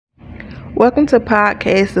Welcome to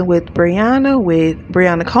Podcasting with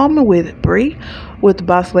Brianna Coleman with Bree, with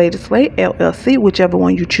Boss Lady Slate, LLC, whichever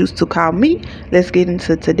one you choose to call me. Let's get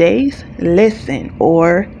into today's lesson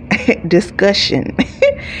or discussion.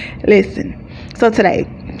 Listen, so today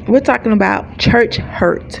we're talking about church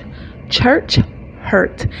hurt. Church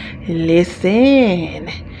hurt. Listen,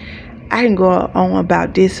 I can go on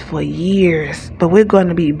about this for years, but we're going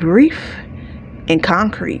to be brief and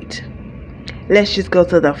concrete. Let's just go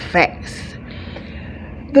to the facts.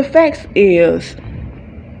 The facts is,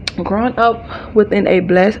 growing up within a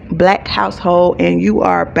black household and you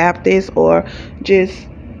are Baptist or just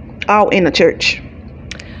all in the church,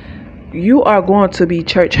 you are going to be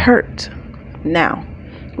church hurt. Now,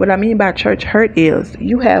 what I mean by church hurt is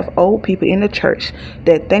you have old people in the church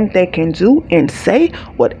that think they can do and say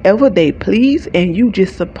whatever they please, and you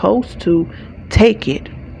just supposed to take it.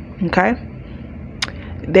 Okay?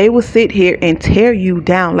 They will sit here and tear you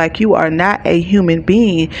down like you are not a human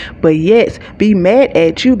being, but yet be mad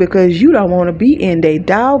at you because you don't want to be in their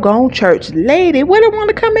doggone church. Lady, what do I want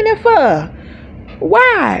to come in there for?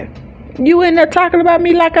 Why? You in there talking about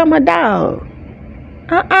me like I'm a dog?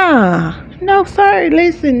 No, sir.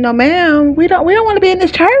 Listen, no, ma'am. We don't want to be in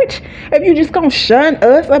this church. If you just gonna shun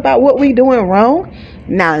us about what we doing wrong.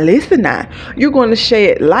 Now, listen now. You're going to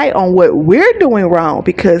shed light on what we're doing wrong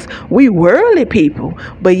because we worldly people.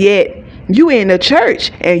 But yet, you in the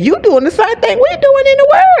church and you doing the same thing we doing in the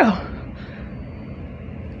world.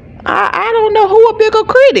 I don't know who a bigger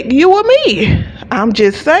critic, you or me. I'm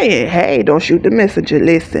just saying, hey, don't shoot the messenger.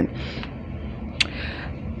 Listen.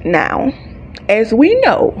 Now, as we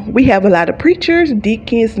know, we have a lot of preachers,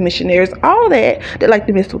 deacons, missionaries, all that. They like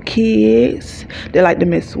to mess with kids. They like to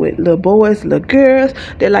mess with little boys, little girls.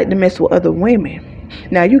 They like to mess with other women.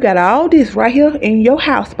 Now, you got all this right here in your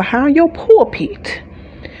house behind your pulpit.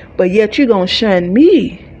 But yet you're going to shun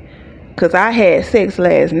me because I had sex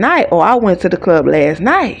last night, or I went to the club last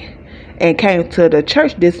night and came to the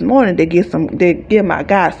church this morning to give my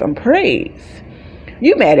God some praise.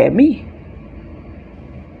 You mad at me.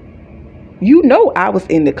 You know I was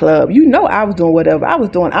in the club. You know I was doing whatever I was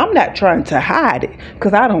doing. I'm not trying to hide it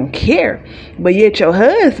because I don't care. But yet your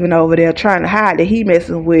husband over there trying to hide that he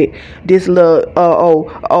messing with this little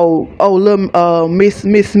Miss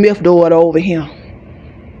Smith daughter over here.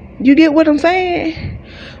 You get what I'm saying?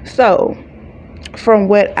 So, from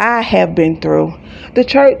what I have been through,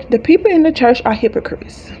 the people in the church are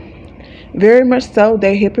hypocrites. Very much so,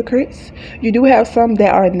 they're hypocrites. You do have some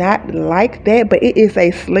that are not like that, but it is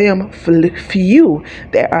a slim few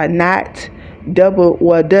that are not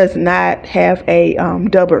does not have a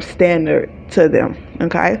double standard to them.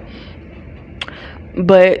 Okay.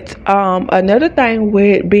 But another thing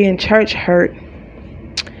with being church hurt,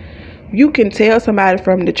 you can tell somebody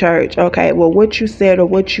from the church, okay, well, what you said or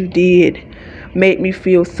what you did made me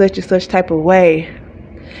feel such and such type of way,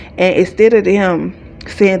 and instead of them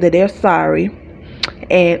saying that they're sorry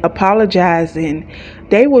and apologizing,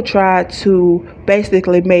 they will try to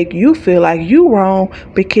basically make you feel like you wrong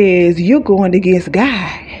because you're going against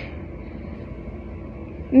God.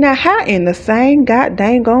 Now, how in the same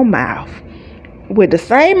goddamn mouth, with the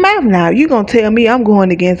same mouth now, you gonna tell me I'm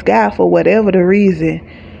going against God for whatever the reason?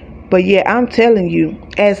 But yeah, I'm telling you,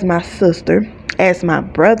 as my sister, as my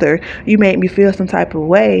brother, you made me feel some type of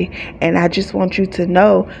way, and I just want you to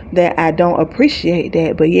know that I don't appreciate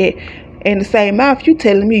that. But yet, in the same mouth, you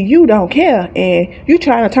telling me you don't care, and you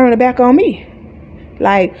trying to turn it back on me,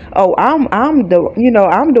 like, oh, I'm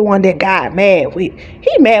the one that got mad with.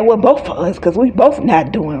 He mad with both of us because we both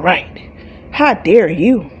not doing right. How dare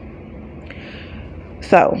you?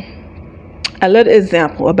 So, a little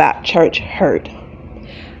example about church hurt.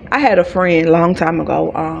 I had a friend a long time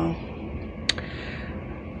ago,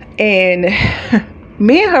 and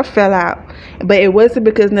me and her fell out, but it wasn't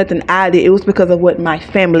because nothing I did. It was because of what my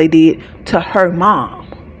family did to her mom.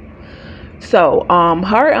 So,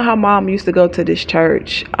 her and her mom used to go to this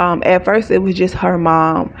church. At first, it was just her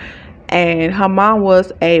mom, and her mom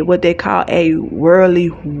was what they call a worldly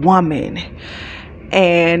woman,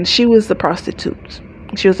 and she was a prostitute.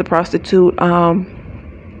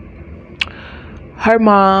 Her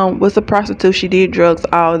mom was a prostitute. She did drugs,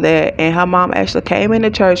 all that. And her mom actually came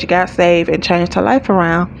into church, got saved, and changed her life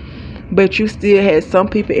around. But you still had some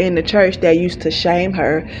people in the church that used to shame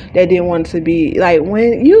her. That didn't want to be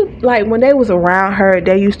when they was around her,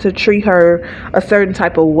 they used to treat her a certain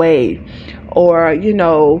type of way. Or,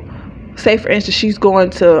 say for instance, she's going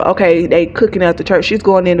to, they cooking at the church, she's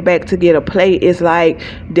going in the back to get a plate. It's like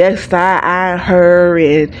they're side-eyeing her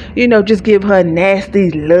and just give her a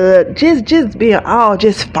nasty look, just being all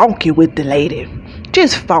just funky with the lady,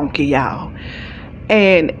 just funky, y'all.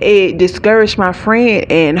 And it discouraged my friend,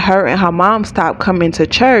 and her mom stopped coming to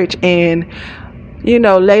church. And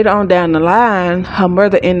later on down the line, her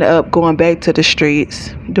mother ended up going back to the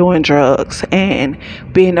streets, doing drugs and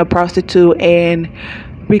being a prostitute. And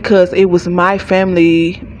because it was my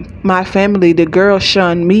family, the girl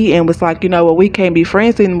shunned me and was like, we can't be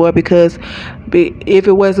friends anymore, because if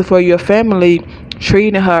it wasn't for your family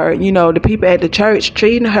treating her, the people at the church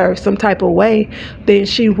treating her some type of way, then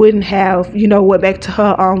she wouldn't have, went back to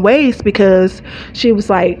her own ways. Because she was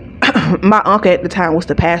like, my uncle at the time was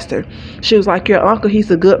the pastor. She was like, your uncle,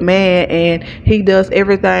 he's a good man and he does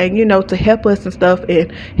everything, to help us and stuff.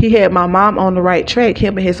 And he had my mom on the right track,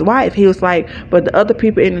 him and his wife. He was like, but the other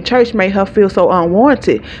people in the church made her feel so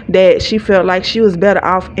unwanted that she felt like she was better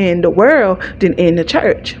off in the world than in the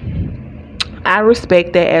church. I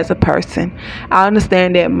respect that as a person. I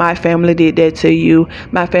understand that my family did that to you.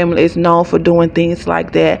 My family is known for doing things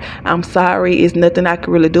like that. I'm sorry. It's nothing I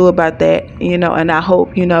can really do about that, and I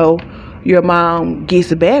hope, your mom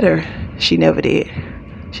gets better. She never did.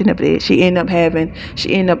 She ended up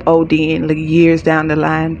ODing like years down the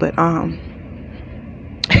line. But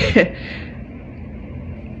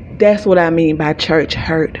that's what I mean by church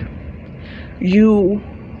hurt. You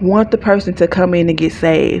want the person to come in and get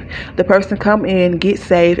saved. The person come in, get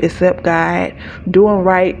saved, accept God, doing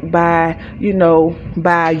right by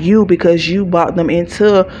you, because you brought them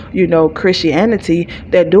into, Christianity.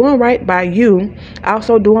 They're doing right by you,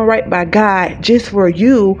 also doing right by God, just for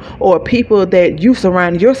you or people that you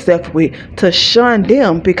surround yourself with to shun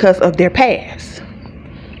them because of their past.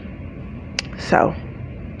 So,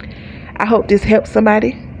 I hope this helps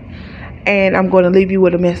somebody. And I'm going to leave you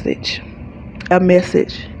with a message.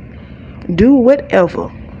 Do whatever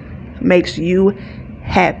makes you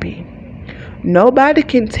happy. Nobody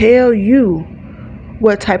can tell you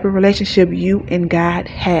what type of relationship you and God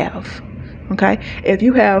have. Okay? If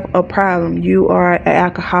you have a problem, you are an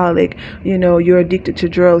alcoholic, you're addicted to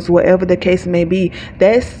drugs, whatever the case may be,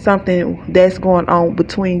 that's something that's going on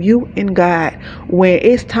between you and God. When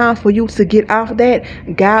it's time for you to get off that,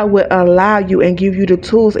 God will allow you and give you the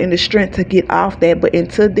tools and the strength to get off that. But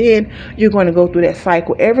until then, you're going to go through that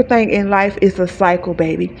cycle. Everything in life is a cycle,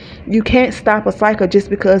 baby. You can't stop a cycle just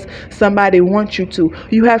because somebody wants you to.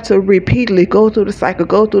 You have to repeatedly go through the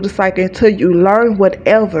cycle until you learn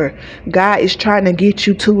whatever God is trying to get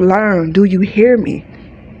you to learn. Do you hear me?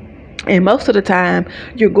 And most of the time,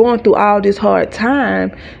 you're going through all this hard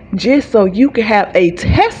time just so you can have a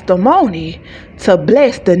testimony to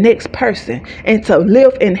bless the next person and to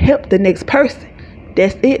live and help the next person.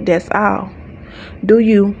 That's it. That's all. Do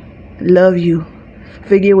you love you?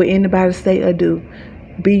 Forget what anybody say or do.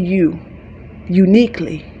 Be you.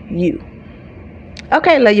 Uniquely you.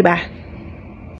 Okay, love you. Bye.